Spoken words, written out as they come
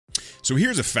So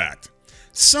here's a fact.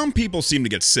 Some people seem to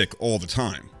get sick all the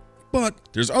time, but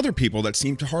there's other people that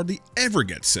seem to hardly ever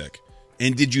get sick.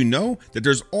 And did you know that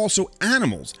there's also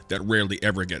animals that rarely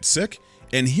ever get sick?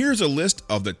 And here's a list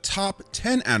of the top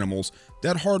 10 animals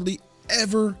that hardly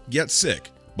ever get sick,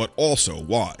 but also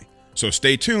why. So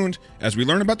stay tuned as we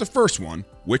learn about the first one,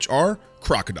 which are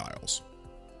crocodiles.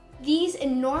 These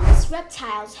enormous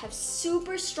reptiles have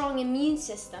super strong immune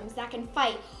systems that can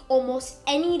fight almost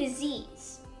any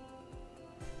disease.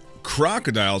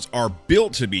 Crocodiles are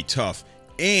built to be tough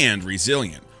and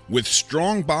resilient, with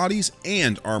strong bodies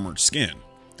and armored skin.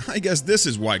 I guess this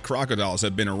is why crocodiles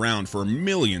have been around for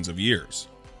millions of years.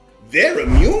 Their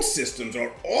immune systems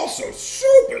are also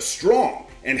super strong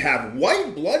and have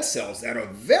white blood cells that are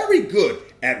very good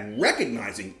at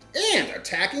recognizing and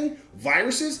attacking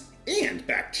viruses and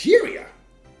bacteria.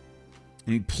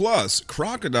 And plus,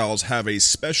 crocodiles have a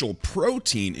special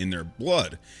protein in their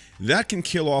blood that can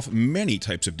kill off many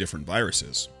types of different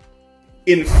viruses.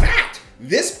 In fact,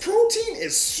 this protein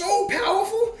is so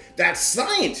powerful that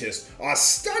scientists are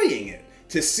studying it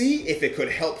to see if it could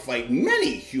help fight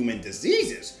many human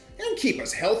diseases and keep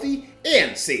us healthy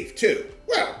and safe too.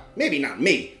 Well, maybe not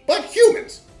me, but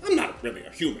humans. I'm not really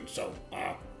a human, so,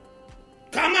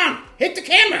 come on, hit the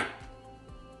camera.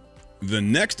 The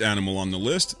next animal on the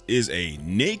list is a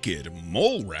naked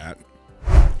mole rat.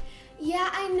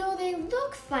 Yeah, I know they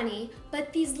look funny,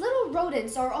 but these little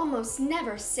rodents are almost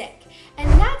never sick. And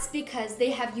that's because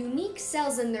they have unique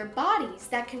cells in their bodies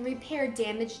that can repair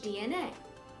damaged DNA.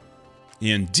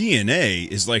 And DNA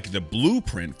is like the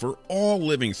blueprint for all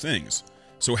living things.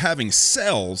 So having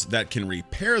cells that can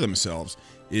repair themselves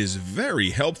is very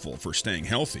helpful for staying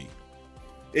healthy.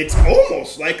 It's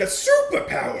almost like a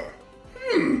superpower.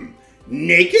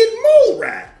 Naked mole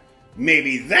rat.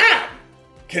 Maybe that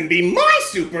can be my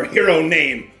superhero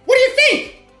name. What do you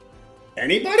think?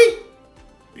 Anybody?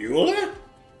 Bueller?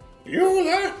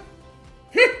 Bueller?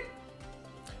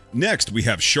 Next, we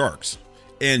have sharks.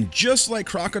 And just like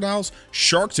crocodiles,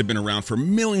 sharks have been around for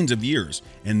millions of years,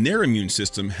 and their immune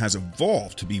system has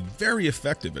evolved to be very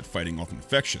effective at fighting off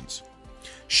infections.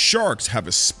 Sharks have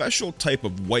a special type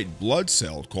of white blood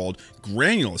cell called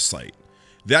granulocyte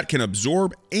that can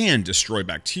absorb and destroy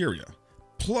bacteria.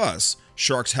 Plus,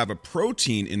 sharks have a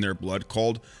protein in their blood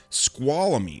called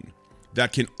squalene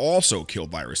that can also kill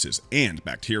viruses and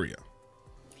bacteria.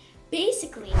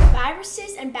 Basically,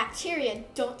 viruses and bacteria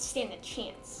don't stand a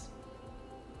chance.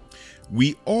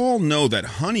 We all know that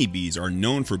honeybees are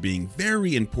known for being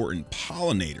very important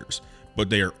pollinators, but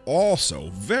they are also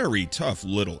very tough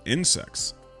little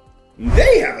insects.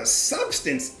 They have a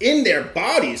substance in their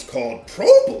bodies called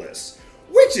propolis,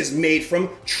 which is made from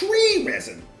tree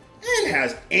resin and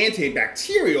has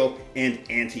antibacterial and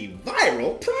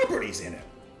antiviral properties in it.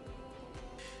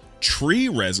 Tree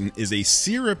resin is a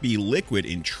syrupy liquid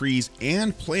in trees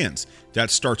and plants that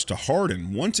starts to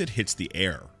harden once it hits the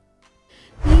air.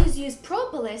 Bees use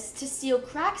propolis to seal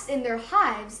cracks in their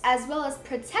hives as well as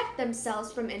protect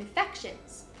themselves from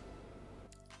infections.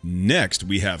 Next,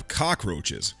 we have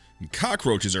cockroaches.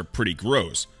 Cockroaches are pretty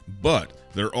gross, but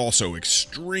they're also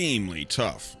extremely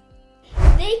tough.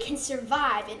 They can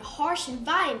survive in harsh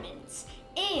environments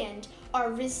and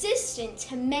are resistant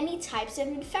to many types of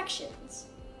infections.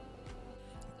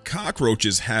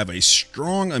 Cockroaches have a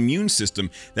strong immune system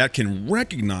that can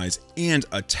recognize and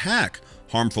attack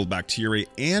harmful bacteria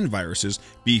and viruses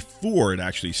before it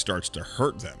actually starts to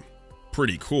hurt them.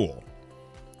 Pretty cool.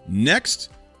 Next,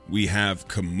 we have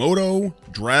Komodo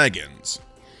dragons.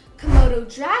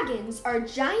 Komodo dragons are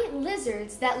giant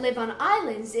lizards that live on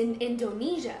islands in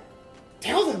Indonesia.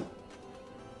 Tell them.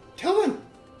 Tell them.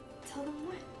 Tell them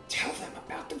what? Tell them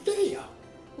about the video.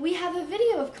 We have a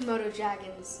video of Komodo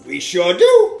dragons. We sure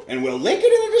do, and we'll link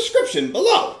it in the description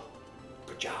below.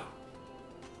 Good job.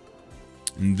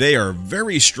 They are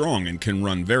very strong and can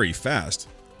run very fast,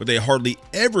 but they hardly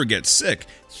ever get sick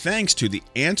thanks to the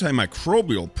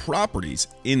antimicrobial properties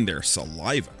in their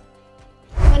saliva.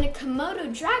 When a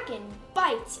Komodo dragon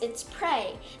bites its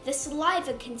prey, the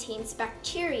saliva contains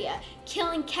bacteria,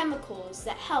 killing chemicals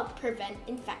that help prevent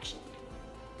infection.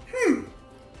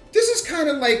 This is kind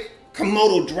of like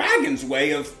Komodo dragon's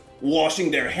way of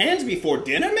washing their hands before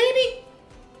dinner, maybe?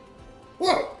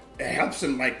 Well, it helps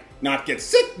them, not get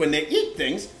sick when they eat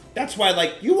things. That's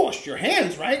why, you wash your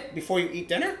hands, right, before you eat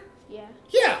dinner? Yeah.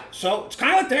 Yeah, so it's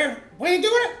kind of like their way of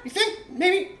doing it, you think?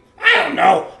 Maybe? I don't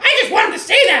know. I just wanted to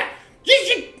say that. You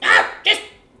should, just,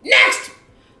 next!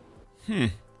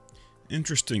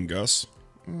 Interesting, Gus.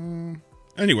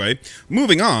 Anyway,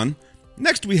 moving on.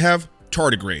 Next we have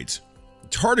tardigrades.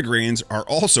 Tardigrades are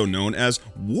also known as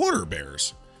water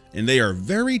bears. and they are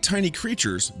very tiny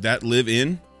creatures that live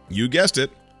in, you guessed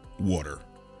it, water.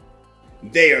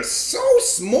 They are so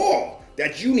small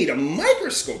that you need a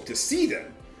microscope to see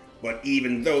them. But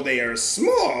even though they are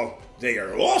small, they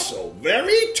are also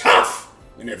very tough.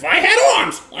 And if I had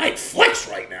arms, I'd flex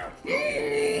right now.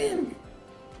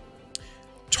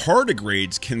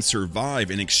 Tardigrades can survive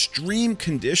in extreme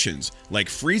conditions like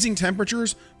freezing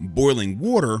temperatures, boiling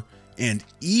water, and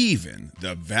even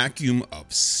the vacuum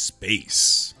of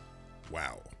space.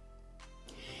 Wow.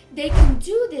 They can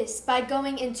do this by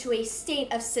going into a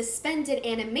state of suspended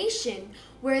animation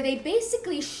where they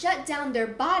basically shut down their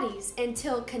bodies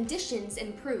until conditions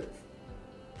improve.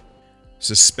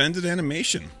 Suspended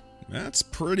animation. That's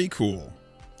pretty cool.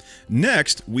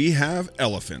 Next, we have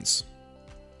elephants.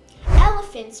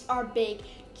 Elephants are big,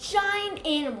 giant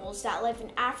animals that live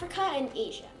in Africa and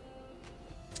Asia.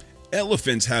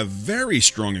 Elephants have very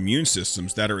strong immune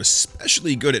systems that are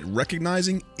especially good at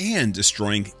recognizing and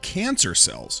destroying cancer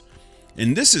cells.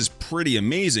 And this is pretty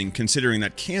amazing considering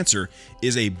that cancer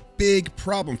is a big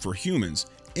problem for humans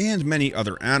and many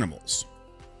other animals.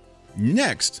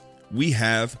 Next, we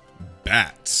have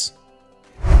bats.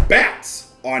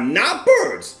 Bats are not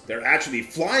birds. They're actually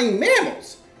flying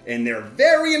mammals. And they're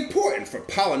very important for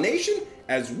pollination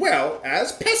as well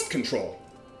as pest control.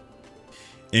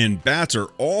 And bats are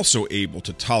also able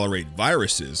to tolerate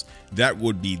viruses that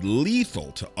would be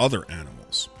lethal to other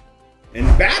animals. And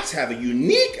bats have a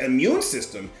unique immune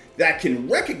system that can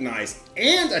recognize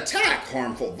and attack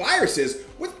harmful viruses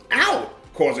without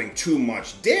causing too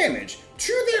much damage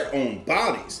to their own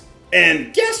bodies.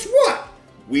 And guess what?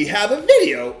 We have a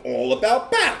video all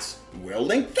about bats. We'll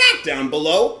link that down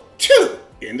below too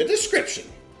in the description.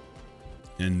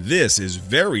 And this is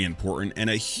very important and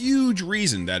a huge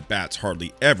reason that bats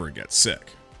hardly ever get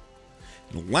sick.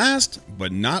 Last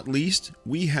but not least,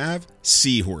 we have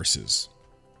seahorses.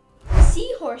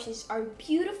 Seahorses are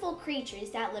beautiful creatures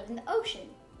that live in the ocean.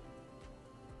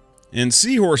 And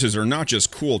seahorses are not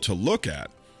just cool to look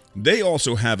at, they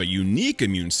also have a unique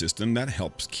immune system that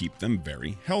helps keep them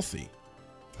very healthy.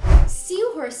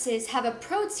 Seahorses have a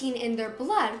protein in their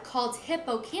blood called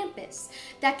hippocampus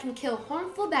that can kill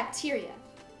harmful bacteria.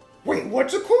 Wait,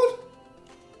 what's it called?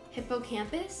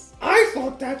 Hippocampus? I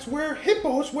thought that's where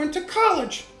hippos went to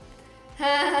college.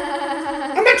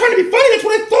 I'm not trying to be funny, that's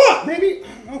what I thought. Maybe,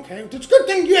 okay, it's a good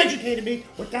thing you educated me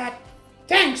with that.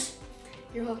 Thanks.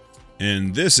 You're welcome.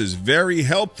 And this is very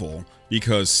helpful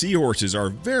because seahorses are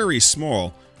very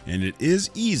small and it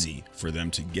is easy for them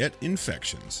to get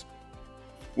infections.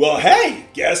 Well, hey,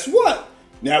 guess what?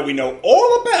 Now we know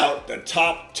all about the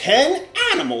top 10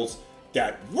 animals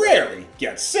that rarely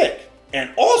get sick.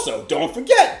 And also, don't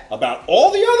forget about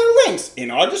all the other links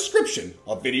in our description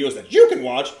of videos that you can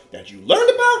watch that you learned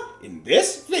about in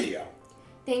this video.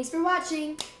 Thanks for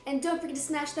watching, and don't forget to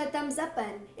smash that thumbs up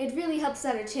button. It really helps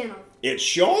out our channel. It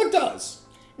sure does.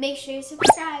 Make sure you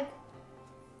subscribe.